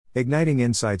Igniting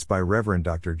Insights by Reverend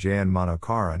Dr. J.N.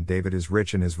 Manokaran. David is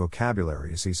rich in his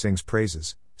vocabulary as he sings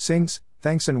praises, sings,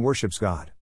 thanks and worships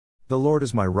God. The Lord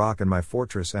is my rock and my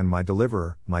fortress and my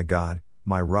deliverer, my God,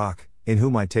 my rock, in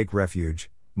whom I take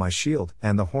refuge, my shield,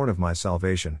 and the horn of my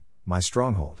salvation, my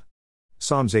stronghold.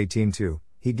 Psalms 18:2,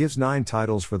 he gives 9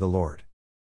 titles for the Lord.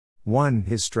 1.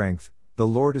 His strength. The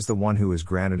Lord is the one who has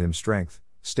granted him strength,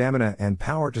 stamina and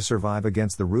power to survive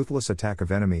against the ruthless attack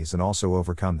of enemies and also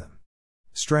overcome them.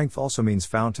 Strength also means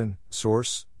fountain,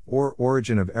 source, or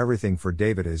origin of everything for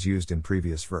David as used in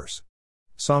previous verse.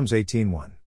 Psalms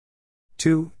 18:1.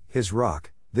 2. His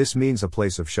rock. This means a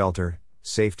place of shelter,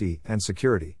 safety, and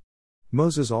security.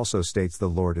 Moses also states the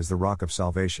Lord is the rock of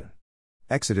salvation.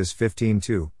 Exodus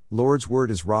 15:2, Lord's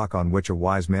word is rock on which a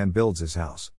wise man builds his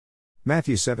house.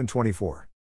 Matthew 7:24.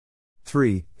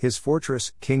 3. His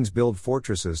fortress. Kings build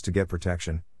fortresses to get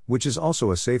protection, which is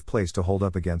also a safe place to hold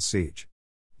up against siege.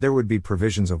 There would be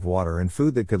provisions of water and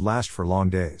food that could last for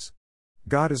long days.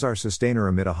 God is our sustainer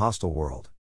amid a hostile world.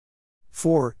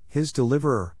 4. His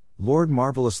deliverer. Lord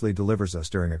marvelously delivers us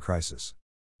during a crisis.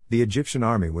 The Egyptian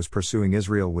army was pursuing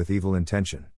Israel with evil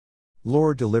intention.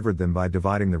 Lord delivered them by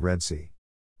dividing the Red Sea.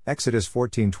 Exodus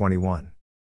 14:21.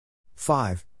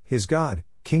 5. His God.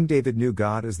 King David knew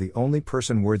God as the only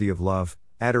person worthy of love,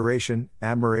 adoration,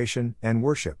 admiration, and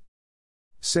worship.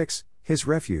 6. His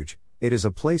refuge. It is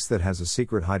a place that has a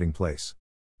secret hiding place.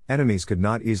 Enemies could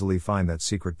not easily find that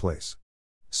secret place.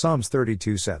 Psalms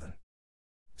 32:7.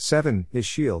 7. His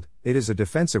shield. It is a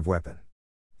defensive weapon.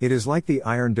 It is like the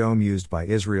iron dome used by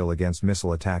Israel against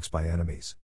missile attacks by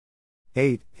enemies.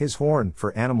 8. His horn.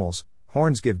 For animals,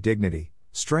 horns give dignity,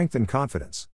 strength and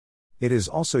confidence. It is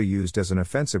also used as an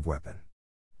offensive weapon.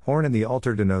 Horn in the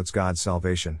altar denotes God's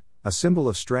salvation, a symbol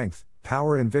of strength,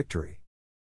 power and victory.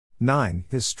 9.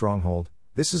 His stronghold.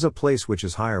 This is a place which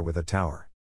is higher with a tower.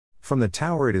 From the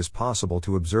tower it is possible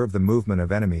to observe the movement of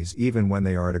enemies even when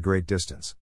they are at a great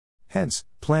distance. Hence,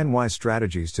 plan wise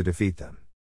strategies to defeat them.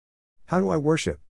 How do I worship?